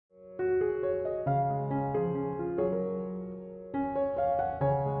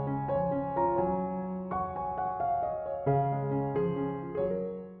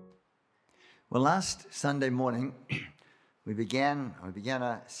Well, last Sunday morning, we began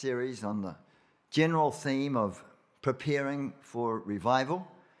a series on the general theme of preparing for revival.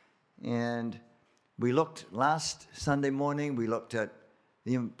 And last Sunday morning, we looked at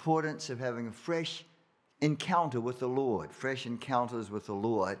the importance of having a fresh encounter with the Lord, fresh encounters with the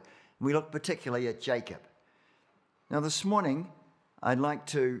Lord. We looked particularly at Jacob. Now, this morning, I'd like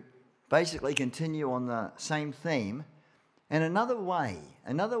to basically continue on the same theme. And another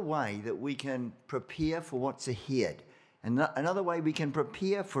way that we can prepare for what's ahead, and another way we can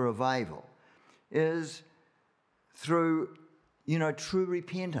prepare for revival is through, true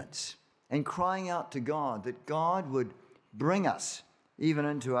repentance and crying out to God that God would bring us even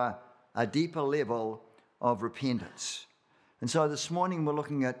into a deeper level of repentance. And so this morning we're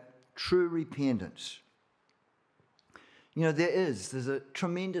looking at true repentance. There's a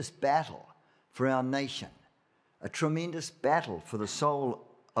tremendous battle for our nation. A tremendous battle for the soul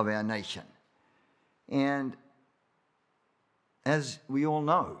of our nation. And as we all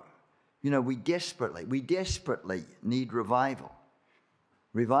know, we desperately need revival.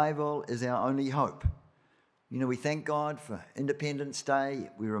 Revival is our only hope. We thank God for Independence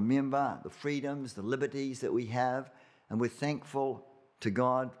Day. We remember the freedoms, the liberties that we have, and we're thankful to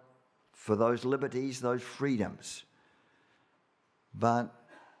God for those liberties, those freedoms. But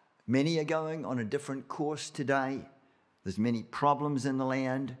many are going on a different course today. There's many problems in the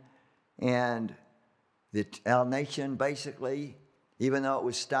land, and our nation basically, even though it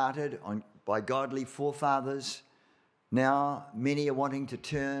was started by godly forefathers, now many are wanting to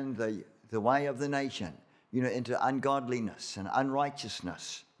turn the way of the nation, into ungodliness and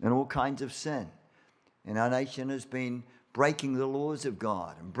unrighteousness and all kinds of sin. And our nation has been breaking the laws of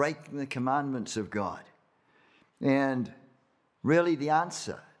God and breaking the commandments of God. And really the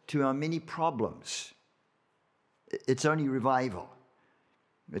answer to our many problems, it's only revival.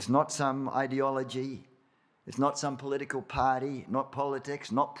 It's not some ideology. It's not some political party, not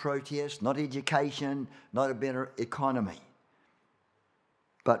politics, not protest, not education, not a better economy,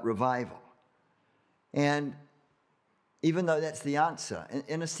 but revival. And even though that's the answer,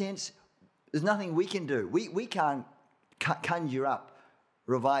 in a sense, there's nothing we can do. We can't conjure up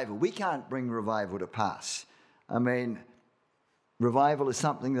revival. We can't bring revival to pass. I mean, revival is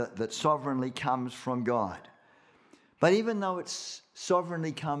something that sovereignly comes from God. But even though it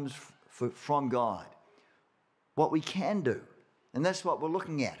sovereignly comes from God, what we can do, and that's what we're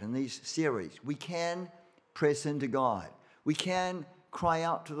looking at in these series, we can press into God. We can cry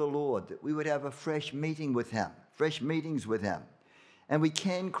out to the Lord that we would have a fresh meeting with Him, fresh meetings with Him. And we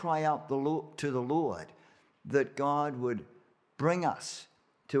can cry out to the Lord that God would bring us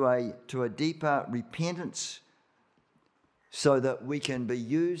to a deeper repentance, so that we can be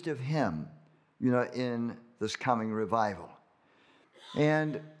used of Him, in this coming revival.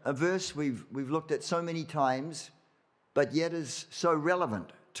 And a verse we've looked at so many times, but yet is so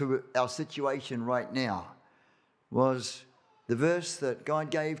relevant to our situation right now, was the verse that God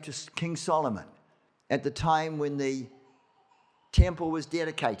gave to King Solomon at the time when the temple was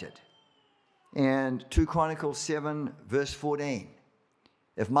dedicated. And 2 Chronicles 7, verse 14.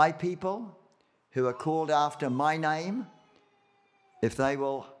 If my people, who are called after my name, if they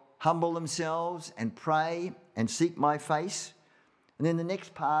will humble themselves and pray and seek my face. And then the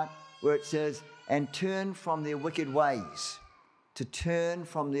next part where it says, and turn from their wicked ways. To turn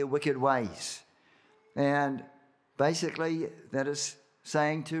from their wicked ways. And basically that is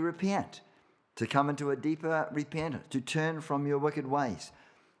saying to repent. To come into a deeper repentance. To turn from your wicked ways.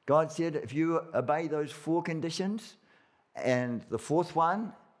 God said if you obey those 4 conditions, and the 4th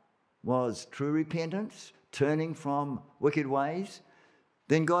one was true repentance, turning from wicked ways,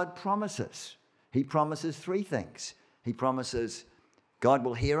 then God promises. He promises 3 things. He promises God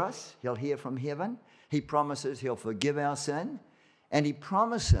will hear us. He'll hear from heaven. He promises He'll forgive our sin. And He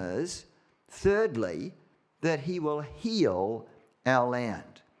promises, thirdly, that He will heal our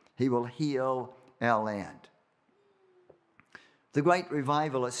land. He will heal our land. The great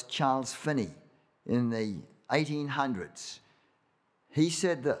revivalist Charles Finney in the 1800s, he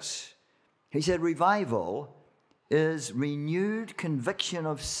said this. He said, revival is renewed conviction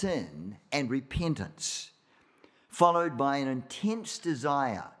of sin and repentance, followed by an intense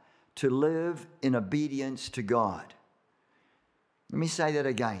desire to live in obedience to God. Let me say that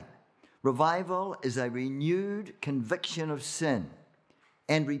again. Revival is a renewed conviction of sin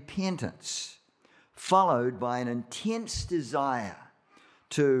and repentance, followed by an intense desire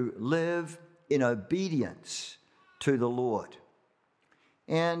to live in obedience to the Lord.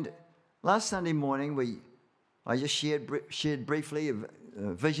 And last Sunday morning, I just shared briefly a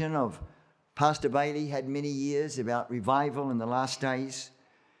vision of Pastor Bailey had many years about revival in the last days.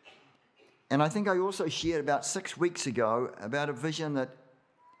 I think I also shared about 6 weeks ago about a vision that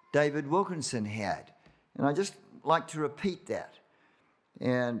David Wilkinson had. And I just like to repeat that.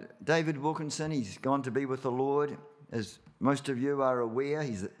 And David Wilkinson, he's gone to be with the Lord. As most of you are aware,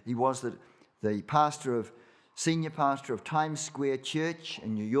 he was the senior pastor of Times Square Church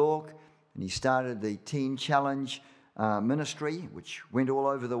in New York. And he started the Teen Challenge ministry, which went all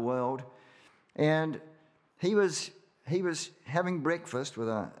over the world. And he was having breakfast with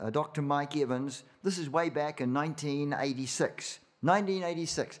a Dr. Mike Evans. This is way back in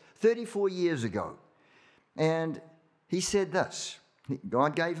 1986. 34 years ago. And he said this.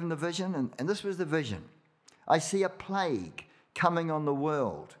 God gave him the vision, and this was the vision. I see a plague coming on the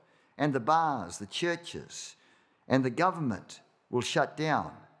world, and the bars, the churches, and the government will shut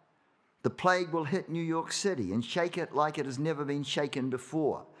down. The plague will hit New York City and shake it like it has never been shaken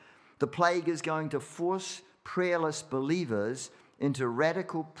before. The plague is going to force prayerless believers into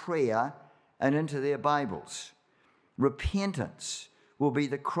radical prayer and into their Bibles. Repentance will be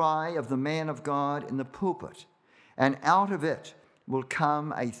the cry of the man of God in the pulpit, and out of it will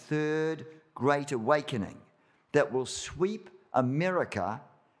come a third great awakening that will sweep America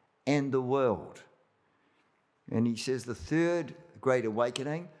and the world. And he says the third great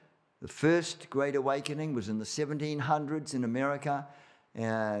awakening, the first great awakening was in the 1700s in America,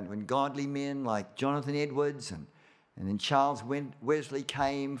 and when godly men like Jonathan Edwards and then Charles Wesley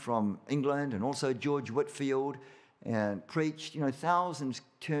came from England, and also George Whitefield, and preached, thousands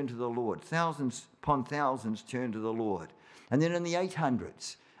turned to the Lord. Thousands upon thousands turned to the Lord. And then in the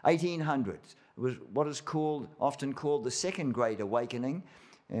 1800s, it was what is often called the Second Great Awakening,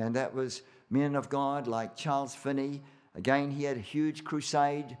 and that was men of God like Charles Finney. Again, he had a huge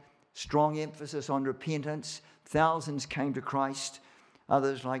crusade, strong emphasis on repentance. Thousands came to Christ.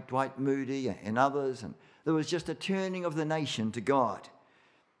 Others like Dwight Moody and others, and there was just a turning of the nation to God.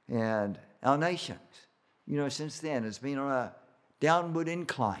 And our nation, since then has been on a downward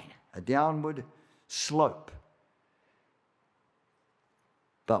incline, a downward slope.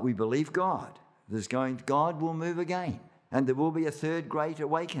 But we believe God. God will move again, and there will be a third great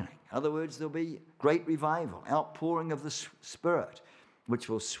awakening. In other words, there'll be great revival, outpouring of the Spirit, which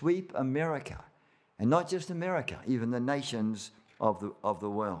will sweep America, and not just America, even the nations of the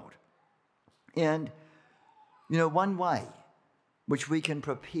world. And, one way which we can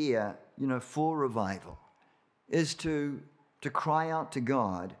prepare, for revival is to cry out to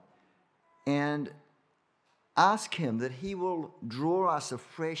God and ask him that he will draw us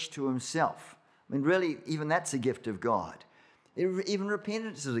afresh to himself. I mean, really, even that's a gift of God. Even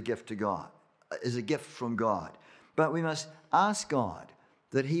repentance is a gift to God, is a gift from God. But we must ask God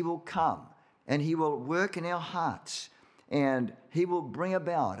that he will come and he will work in our hearts, and he will bring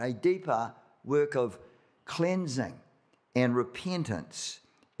about a deeper work of cleansing and repentance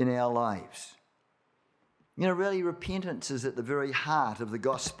in our lives. Really, repentance is at the very heart of the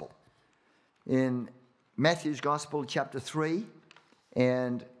gospel. In Matthew's Gospel, chapter 3,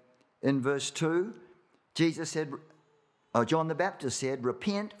 and in verse 2, John the Baptist said,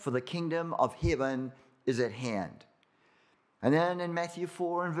 "Repent, for the kingdom of heaven is at hand." And then in Matthew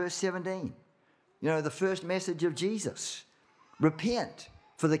 4 and verse 17, the first message of Jesus, "Repent,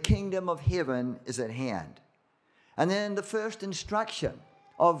 for the kingdom of heaven is at hand." And then the first instruction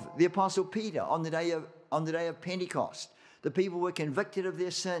of the Apostle Peter on the day of Pentecost. The people were convicted of their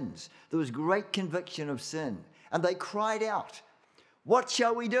sins. There was great conviction of sin. And they cried out, "What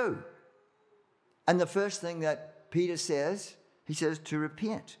shall we do?" And the first thing that Peter says, he says to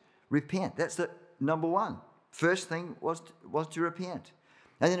repent. Repent. That's the number one. First thing was to repent.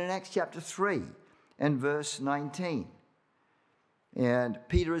 And then in Acts chapter 3 and verse 19, and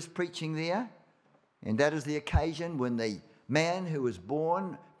Peter is preaching there, and that is the occasion when the man who was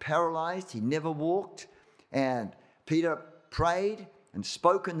born paralyzed, he never walked, and Peter prayed and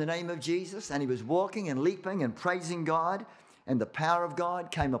spoke in the name of Jesus, and he was walking and leaping and praising God, and the power of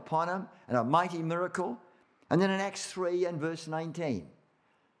God came upon him, and a mighty miracle. And then in Acts 3 and verse 19,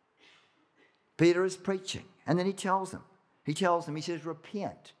 Peter is preaching, and then he tells them, he says,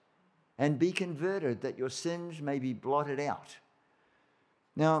 "Repent and be converted, that your sins may be blotted out."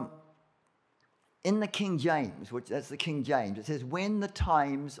 Now, in the King James, that's the King James, it says, "when the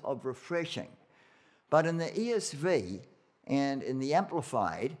times of refreshing." But in the ESV and in the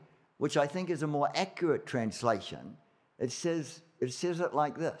Amplified, which I think is a more accurate translation, it says it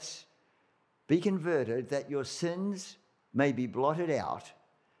like this: "Be converted, that your sins may be blotted out,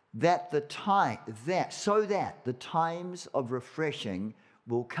 so that the times of refreshing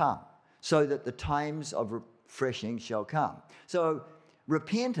will come." So that the times of refreshing shall come. So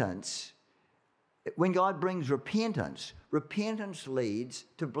repentance, when God brings repentance, repentance leads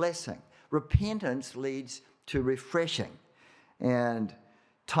to blessing. repentance leads to refreshing, and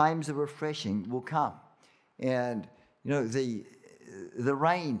times of refreshing will come. And, the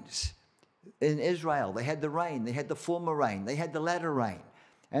rains in Israel, they had the rain, they had the former rain, they had the latter rain.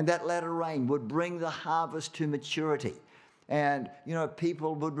 And that latter rain would bring the harvest to maturity. And,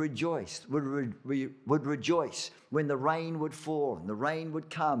 people would rejoice, would rejoice when the rain would fall and the rain would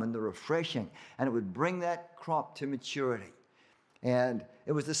come and the refreshing, and it would bring that crop to maturity. And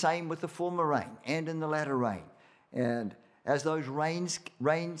it was the same with the former rain and in the latter rain. And as those rains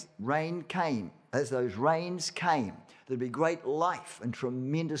came, there'd be great life and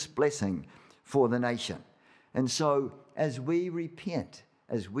tremendous blessing for the nation. And so as we repent,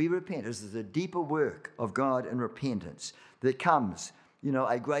 as this is a deeper work of God in repentance, there comes,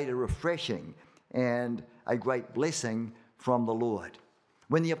 a greater refreshing and a great blessing from the Lord.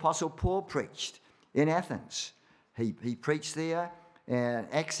 When the Apostle Paul preached in Athens, he preached there in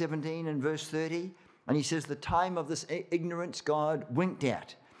Acts 17 and verse 30, and he says, the time of this ignorance God winked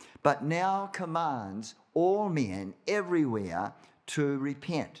at, but now commands all men everywhere to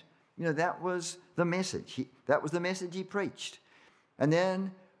repent. That was the message. That was the message he preached. And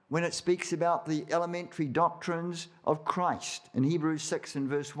then when it speaks about the elementary doctrines of Christ in Hebrews 6 and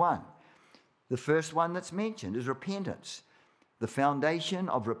verse 1, the first one that's mentioned is repentance, the foundation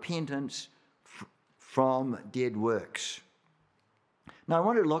of repentance from dead works. Now I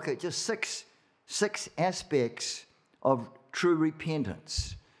want to look at just six aspects of true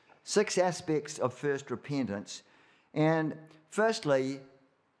repentance, 6 aspects of first repentance. And firstly,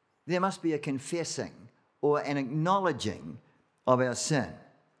 there must be a confessing or an acknowledging of our sin.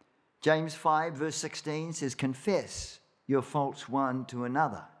 James 5 verse 16 says, confess your faults one to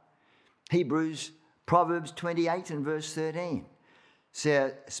another. Proverbs 28 and verse 13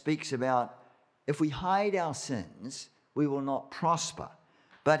 speaks about, if we hide our sins, we will not prosper,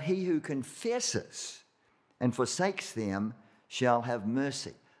 but he who confesses and forsakes them shall have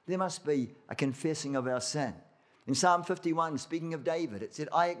mercy. There must be a confessing of our sin. In Psalm 51, speaking of David, it said,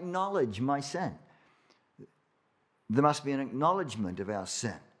 I acknowledge my sin. There must be an acknowledgement of our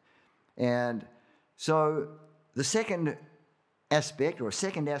sin. And so the second aspect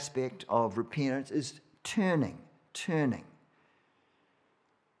of repentance is turning.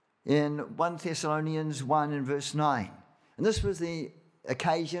 In 1 Thessalonians 1 and verse 9. And this was the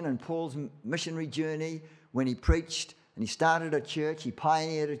occasion in Paul's missionary journey when he preached and he started a church. He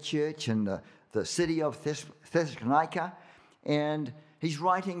pioneered a church in the city of Thessalonica, and he's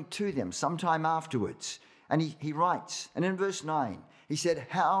writing to them sometime afterwards. And he writes, and in verse 9, he said,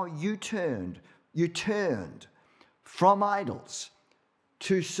 how you turned from idols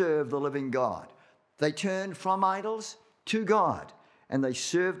to serve the living God. They turned from idols to God, and they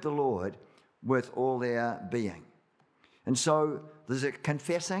served the Lord with all their being. And so there's a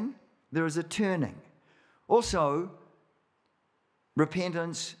confessing, there is a turning. Also,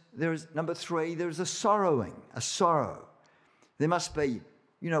 repentance, there is, number 3, there is a sorrowing, a sorrow. There must be,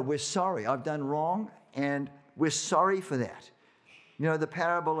 we're sorry, I've done wrong, and we're sorry for that. The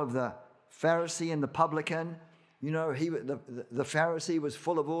parable of the Pharisee and the publican, the Pharisee was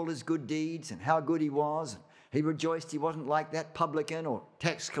full of all his good deeds and how good he was. And he rejoiced he wasn't like that publican or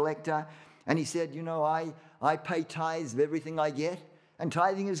tax collector. And he said, I pay tithes of everything I get, and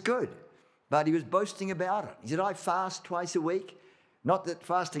tithing is good. But he was boasting about it. He said, I fast twice a week. Not that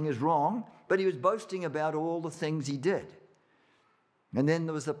fasting is wrong, but he was boasting about all the things he did. And then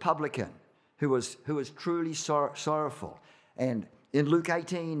there was the publican who was truly sorrowful. And in Luke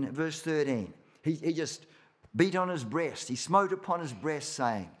 18, verse 13, he just beat on his breast. He smote upon his breast,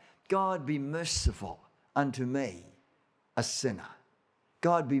 saying, God be merciful unto me, a sinner.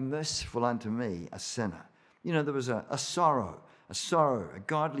 God be merciful unto me, a sinner. There was a sorrow, a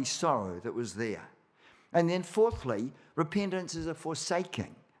godly sorrow that was there. And then fourthly, repentance is a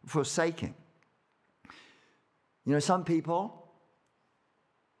forsaking. Some people,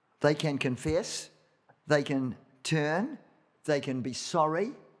 they can confess, they can turn, they can be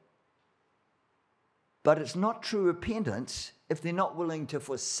sorry, but it's not true repentance if they're not willing to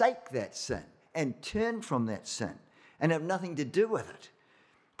forsake that sin and turn from that sin and have nothing to do with it.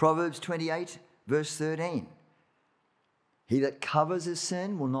 Proverbs 28, verse 13. He that covers his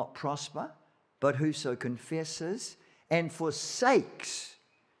sin will not prosper, but whoso confesses and forsakes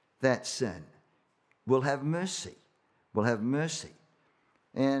that sin will have mercy,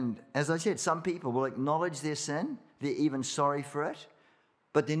 And as I said, some people will acknowledge their sin, they're even sorry for it,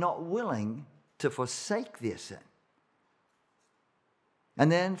 but they're not willing to forsake their sin.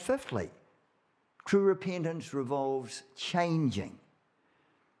 And then fifthly, true repentance revolves changing.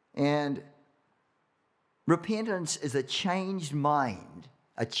 And repentance is a changed mind,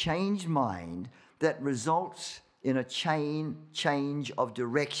 a changed mind that results in a change of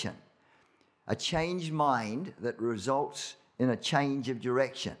direction. A changed mind that results in a change of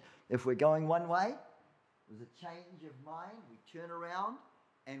direction. If we're going one way, there's a change of mind, we turn around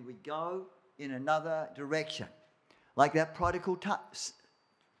and we go in another direction. Like that prodigal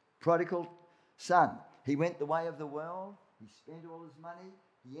son. He went the way of the world, he spent all his money,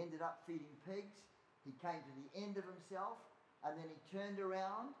 he ended up feeding pigs, he came to the end of himself, and then he turned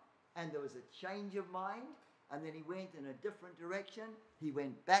around and there was a change of mind, and then he went in a different direction. He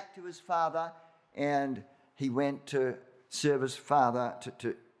went back to his father, and he went to serve his father,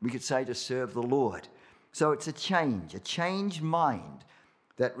 we could say to serve the Lord. So it's a changed mind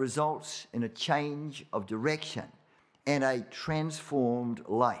that results in a change of direction and a transformed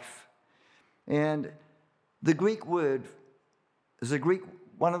life. And the Greek word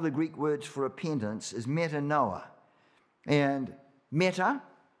one of the Greek words for repentance is metanoia. And meta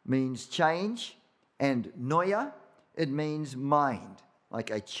means change, and noia, it means mind,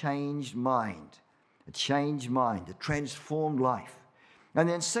 like a changed mind, a transformed life. And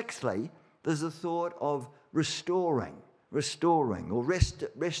then sixthly, there's the thought of restoring or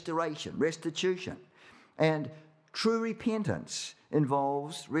restitution. And true repentance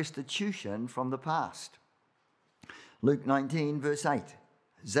involves restitution from the past. Luke 19, verse 8,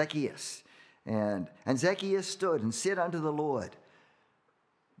 Zacchaeus. And Zacchaeus stood and said unto the Lord,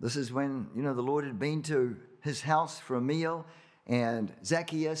 this is when, the Lord had been to his house for a meal, and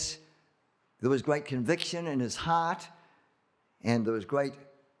Zacchaeus, there was great conviction in his heart, and there was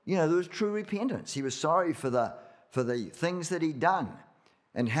there was true repentance. He was sorry for the things that he'd done,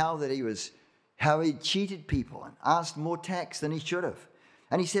 and how he cheated people and asked more tax than he should have.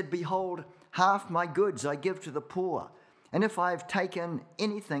 And he said, behold, half my goods I give to the poor. And if I have taken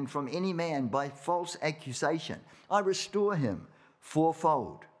anything from any man by false accusation, I restore him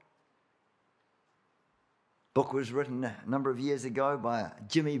fourfold. Book was written a number of years ago by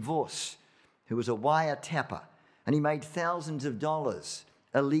Jimmy Voss, who was a wiretapper, and he made thousands of dollars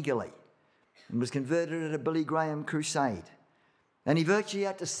illegally and was converted at a Billy Graham crusade. And he virtually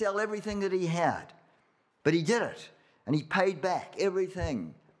had to sell everything that he had, but he did it, and he paid back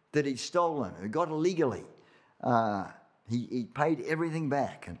everything that he'd stolen or got illegally. He paid everything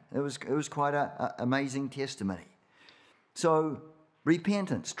back, and it was quite an amazing testimony. So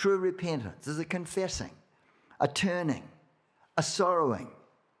repentance, true repentance, is a confessing, a turning, a sorrowing,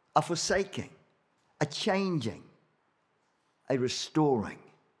 a forsaking, a changing, a restoring.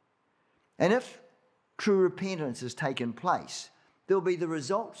 And if true repentance has taken place, there'll be the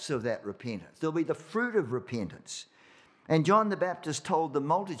results of that repentance. There'll be the fruit of repentance. And John the Baptist told the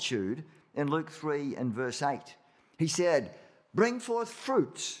multitude in Luke 3 and verse 8, he said, bring forth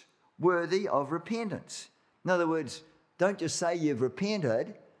fruits worthy of repentance. In other words, don't just say you've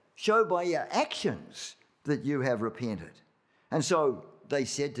repented, show by your actions that you have repented. And so they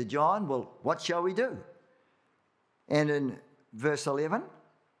said to John, well, what shall we do? And in verse 11,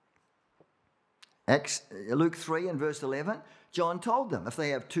 Luke 3 and verse 11, John told them, if they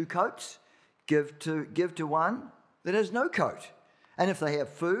have 2 coats, give to one that has no coat. And if they have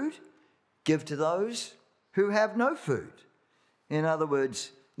food, give to those who have no food. In other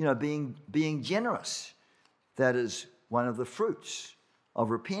words, being generous. That is one of the fruits of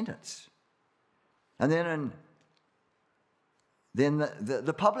repentance. And then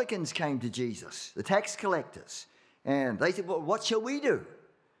the publicans came to Jesus, the tax collectors, and they said, well, what shall we do?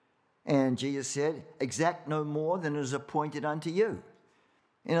 And Jesus said, exact no more than is appointed unto you.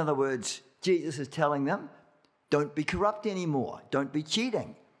 In other words, Jesus is telling them, don't be corrupt anymore. Don't be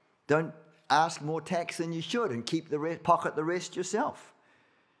cheating. Don't ask more tax than you should and keep pocket the rest yourself.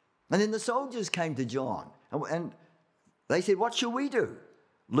 And then the soldiers came to John and they said, what shall we do?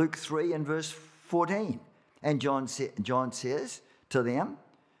 Luke 3 and verse 14. And John says to them,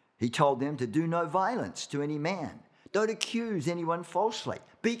 he told them to do no violence to any man. Don't accuse anyone falsely.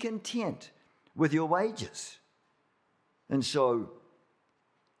 Be content with your wages. And so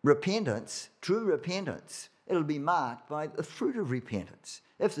repentance, true repentance, it'll be marked by the fruit of repentance.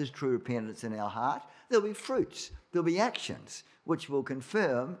 If there's true repentance in our heart, there'll be fruits, there'll be actions which will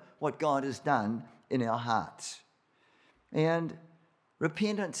confirm what God has done in our hearts. And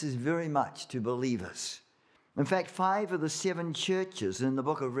repentance is very much to believers. In fact, 5 of the 7 churches in the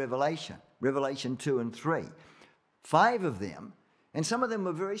book of Revelation, Revelation 2 and 3, 5 of them, and some of them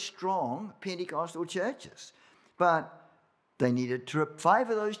were very strong Pentecostal churches, but 5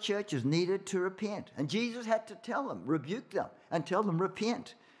 of those churches needed to repent. And Jesus had to tell them, rebuke them, and tell them,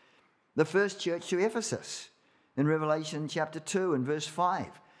 repent. The first church to Ephesus, in Revelation chapter 2 and verse 5.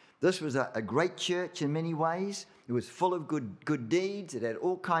 This was a great church in many ways. It It was full of good deeds. It had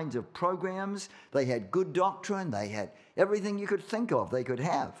all kinds of programs. They had good doctrine. They had everything you could think of they could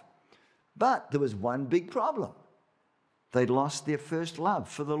have. But there was one big problem. They'd lost their first love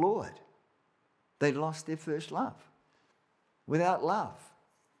for the Lord. They'd lost their first love. Without love,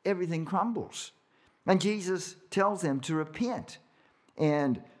 everything crumbles. And Jesus tells them to repent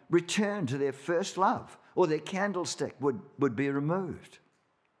and return to their first love, or their candlestick would be removed.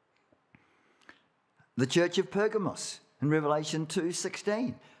 The church of Pergamos in Revelation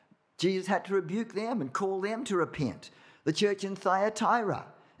 2:16, Jesus had to rebuke them and call them to repent. The church in Thyatira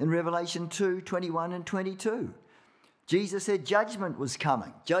in Revelation 2:21 and 22, Jesus said judgment was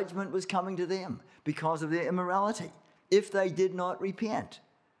coming. Judgment was coming to them because of their immorality if they did not repent.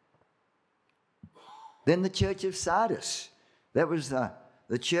 Then the church of Sardis, that was the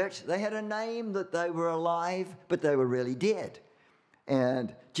church, they had a name that they were alive, but they were really dead.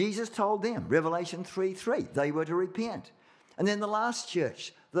 And Jesus told them, Revelation 3:3, they were to repent. And then the last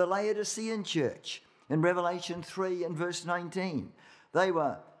church, the Laodicean church, in Revelation 3 and verse 19, they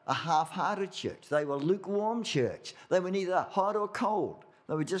were a half-hearted church. They were a lukewarm church. They were neither hot or cold.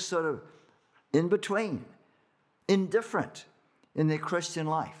 They were just sort of in between, indifferent in their Christian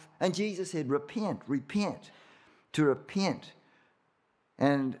life. And Jesus said, repent, repent, to repent.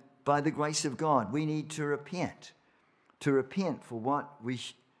 And by the grace of God, we need to repent for what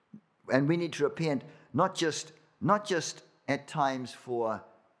and we need to repent not just at times for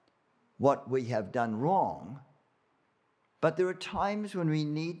what we have done wrong, but there are times when we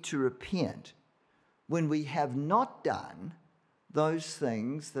need to repent when we have not done those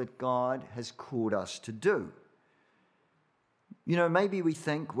things that God has called us to do. You know, maybe we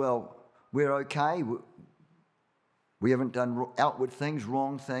think, well, we're okay. We haven't done outward things,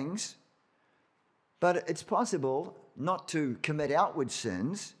 wrong things. But it's possible not to commit outward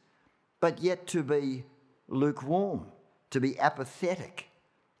sins, but yet to be lukewarm, to be apathetic,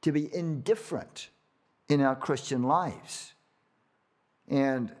 to be indifferent in our Christian lives.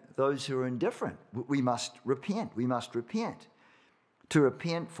 And those who are indifferent, we must repent. We must repent. To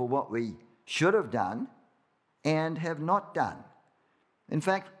repent for what we should have done and have not done. In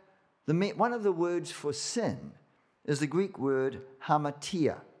fact, one of the words for sin is the Greek word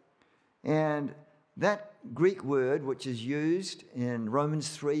hamartia. And that Greek word, which is used in Romans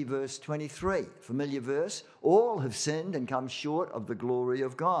 3, verse 23, familiar verse, all have sinned and come short of the glory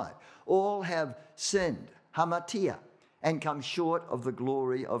of God. All have sinned, hamartia, and come short of the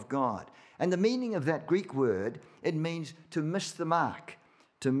glory of God. And the meaning of that Greek word, it means to miss the mark,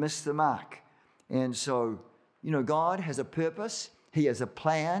 to miss the mark. And so, you know, God has a purpose. He has a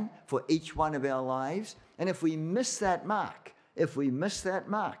plan for each one of our lives. And if we miss that mark,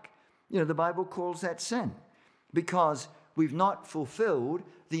 you know, the Bible calls that sin because we've not fulfilled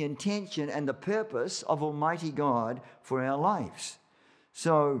the intention and the purpose of Almighty God for our lives.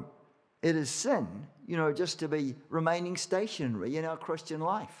 So it is sin, you know, just to be remaining stationary in our Christian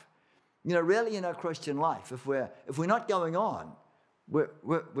life. You know, really in our Christian life, if we're not going on,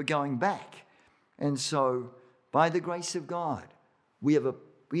 we're going back. And so by the grace of God, we have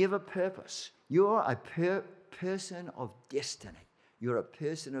a purpose. You're a person of destiny. You're a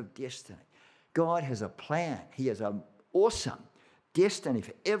person of destiny. God has a plan. He has an awesome destiny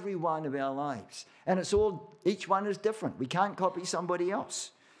for every one of our lives. And each one is different. We can't copy somebody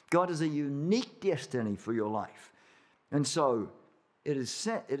else. God has a unique destiny for your life. And so it is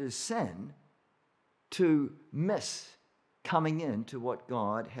sin to miss coming into what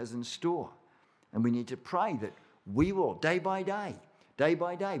God has in store. And we need to pray that we will, day by day,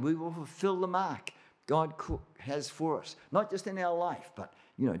 we will fulfill the mark God has for us, not just in our life, but,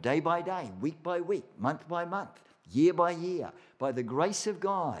 you know, day by day, week by week, month by month, year by year. By the grace of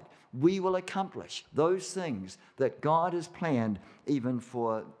God, we will accomplish those things that God has planned even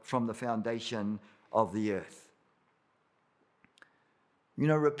from the foundation of the earth. You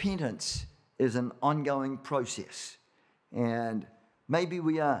know, repentance is an ongoing process, and maybe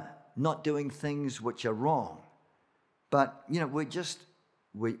we are not doing things which are wrong, but, you know, we're just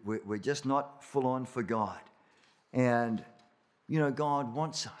not full on for God. And, you know, God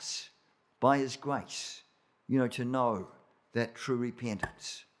wants us, by His grace, you know, to know that true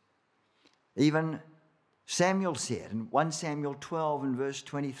repentance. Even Samuel said in 1 Samuel 12 and verse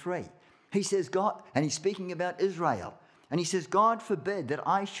 23, he says, God, and he's speaking about Israel, and he says, God forbid that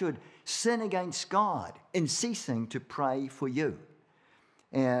I should sin against God in ceasing to pray for you.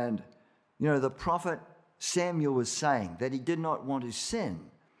 And, you know, the prophet Samuel was saying that he did not want to sin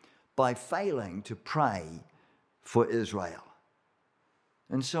by failing to pray for Israel.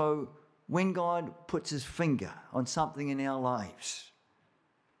 And so when God puts His finger on something in our lives,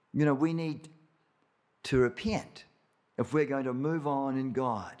 you know, we need to repent if we're going to move on in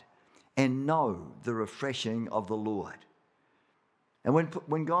God and know the refreshing of the Lord. And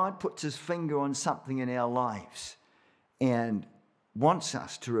when God puts his finger on something in our lives and wants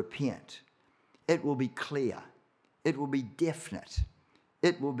us to repent, it will be clear, it will be definite,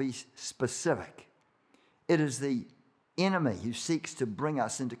 it will be specific. It is the enemy who seeks to bring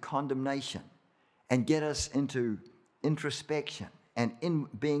us into condemnation and get us into introspection and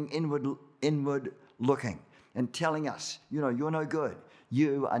being inward looking and telling us, you're no good.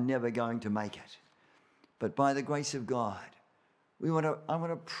 You are never going to make it. But by the grace of God, I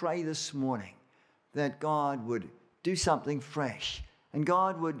want to pray this morning that God would do something fresh and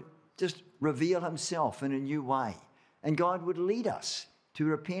God would just reveal himself in a new way and God would lead us to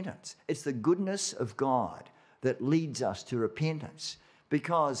repentance. It's the goodness of God that leads us to repentance,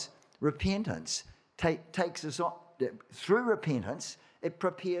 because repentance takes us on. Through repentance, it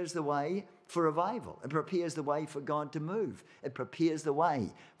prepares the way for revival. It prepares the way for God to move. It prepares the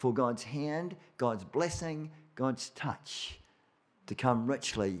way for God's hand, God's blessing, God's touch to come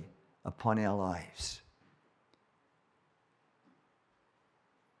richly upon our lives.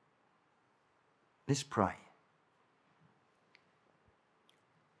 Let's pray.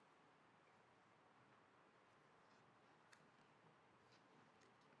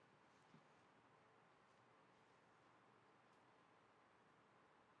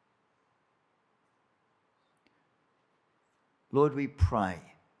 Lord, we pray,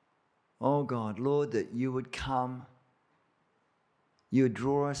 oh God, Lord, that you would come, you would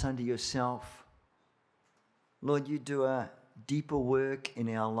draw us unto yourself. Lord, you do a deeper work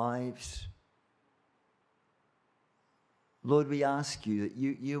in our lives. Lord, we ask you that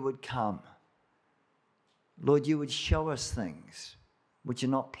you would come. Lord, you would show us things which are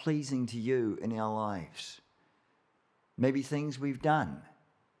not pleasing to you in our lives. Maybe things we've done.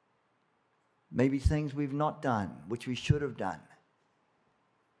 Maybe things we've not done, which we should have done.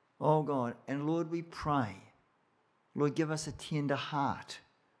 Oh God, and Lord, we pray, Lord, give us a tender heart.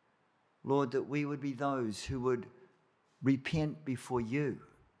 Lord, that we would be those who would repent before you.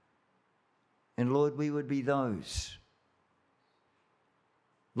 And Lord, we would be those,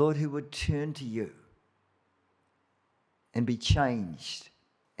 Lord, who would turn to you and be changed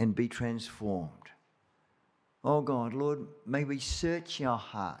and be transformed. Oh God, Lord, may we search our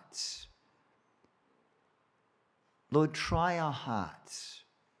hearts. Lord, try our hearts.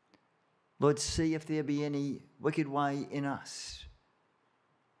 Lord, see if there be any wicked way in us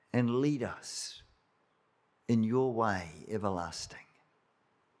and lead us in your way everlasting.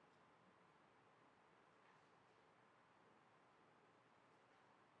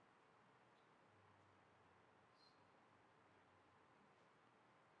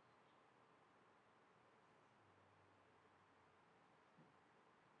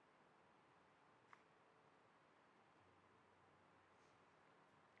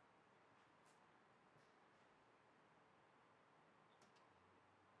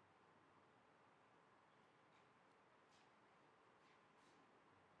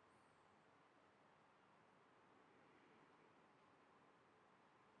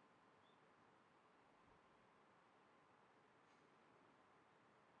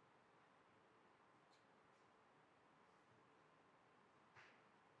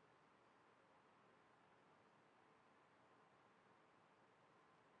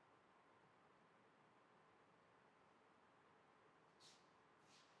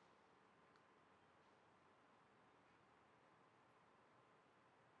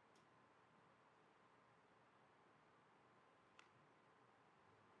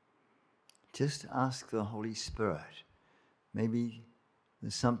 Just ask the Holy Spirit. Maybe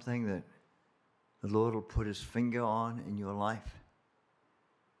there's something that the Lord will put his finger on in your life.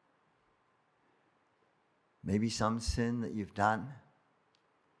 Maybe some sin that you've done.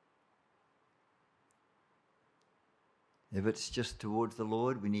 If it's just towards the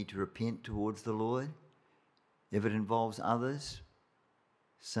Lord, we need to repent towards the Lord. If it involves others,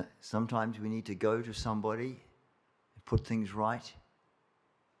 sometimes we need to go to somebody and put things right.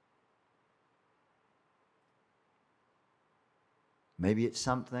 Maybe it's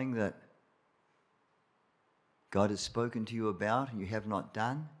something that God has spoken to you about and you have not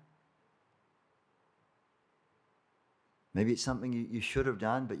done. Maybe it's something you should have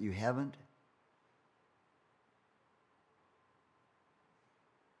done but you haven't.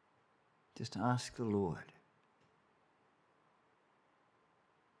 Just ask the Lord.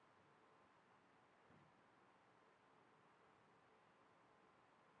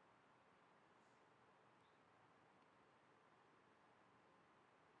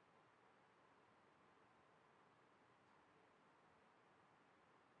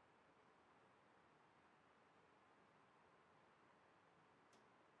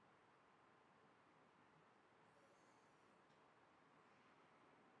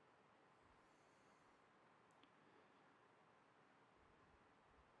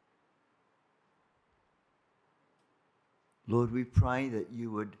 Lord, we pray that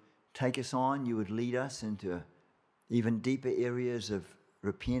you would take us on, you would lead us into even deeper areas of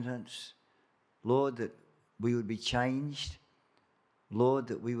repentance. Lord, that we would be changed. Lord,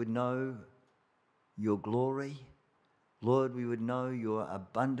 that we would know your glory. Lord, we would know your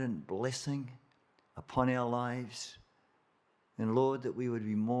abundant blessing upon our lives. And Lord, that we would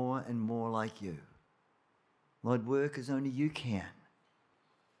be more and more like you. Lord, work as only you can.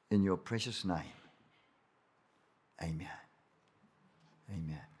 In your precious name. Amen.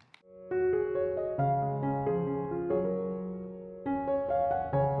 Amen.